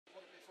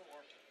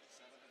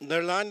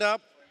They're lined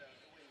up.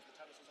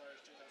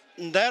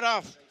 They're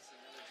off.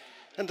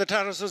 And the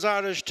Tattersalls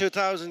Irish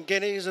 2,000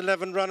 guineas,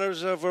 11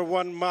 runners over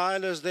 1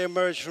 mile as they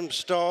emerge from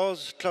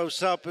stalls.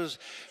 Close up is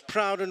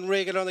Proud and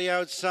Regal on the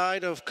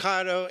outside of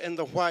Cairo in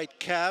the white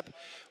cap.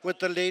 With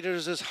the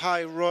leaders is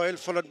High Royal,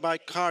 followed by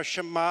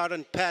Curragh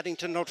and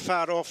Paddington not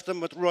far off them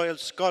with Royal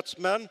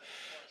Scotsman,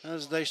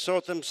 as they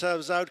sort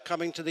themselves out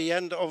coming to the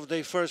end of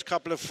the first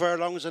couple of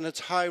furlongs, and it's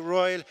High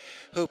Royal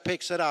who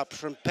picks it up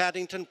from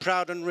Paddington.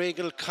 Proud and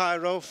Regal,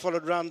 Cairo,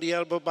 followed round the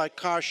elbow by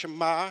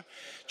Curragh.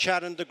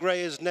 Chatham the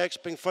Grey is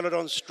next, being followed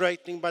on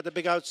straightening by the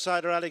big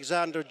outsider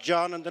Alexander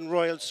John, and then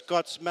Royal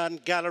Scotsman,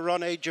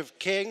 Galaron, Age of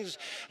Kings,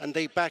 and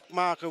the back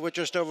marker with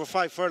just over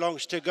 5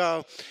 furlongs to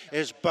go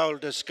is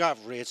Bold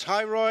Discovery. It's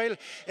High Royal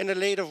in a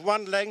lead of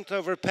 1 length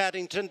over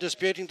Paddington,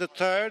 disputing the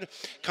third.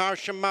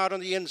 Curragh on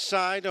the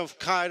inside of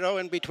Cairo,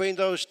 and between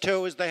those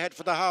two as they head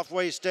for the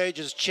halfway stage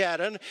is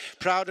Chatham.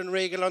 Proud and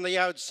Regal on the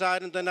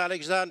outside, and then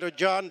Alexander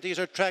John. These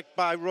are tracked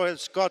by Royal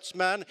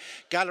Scotsman.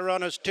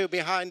 Galaron is 2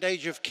 behind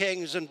Age of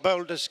Kings and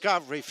Bold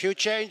Discovery. Few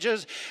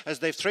changes as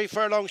they've 3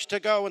 furlongs to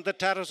go in the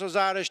Tattersalls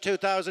Irish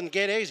 2,000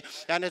 guineas,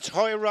 and it's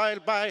High Royal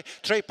by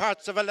 3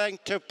 parts of a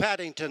length to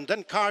Paddington.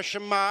 Then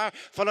Curragh,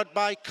 followed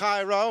by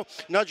Cairo,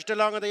 nudged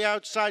along on the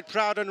outside.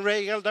 Proud and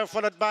Regal, they're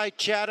followed by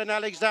Chad and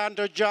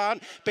Alexander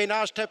John, being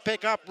asked to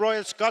pick up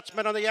Royal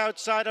Scotsman on the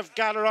outside of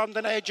Galaron,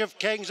 then Age of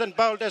Kings and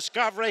Bold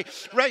Discovery,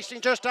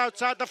 racing just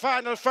outside the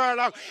final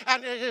furlong,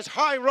 and it is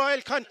High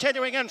Royal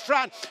continuing in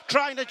front,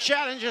 trying to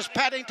challenge as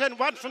Paddington,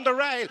 1 from the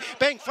rail,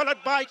 being followed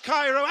by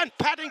Cairo, and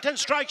Paddington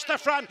strikes the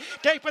front.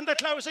 Deep in the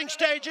closing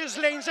stages,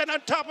 leans in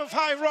on top of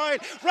High Royal,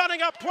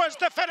 running up towards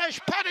the finish.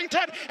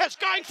 Paddington is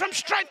going from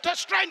strength to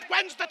strength,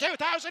 wins the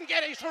 2,000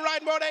 guineas for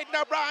Ryan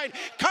Aidan O'Brien.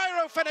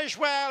 Cairo finished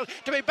well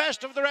to be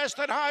best of the rest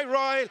at High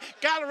Royal.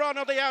 Galaron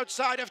on the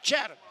outside of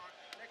Chatham.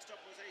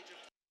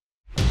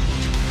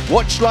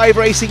 Watch live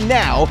racing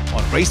now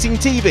on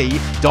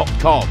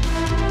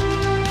racingtv.com.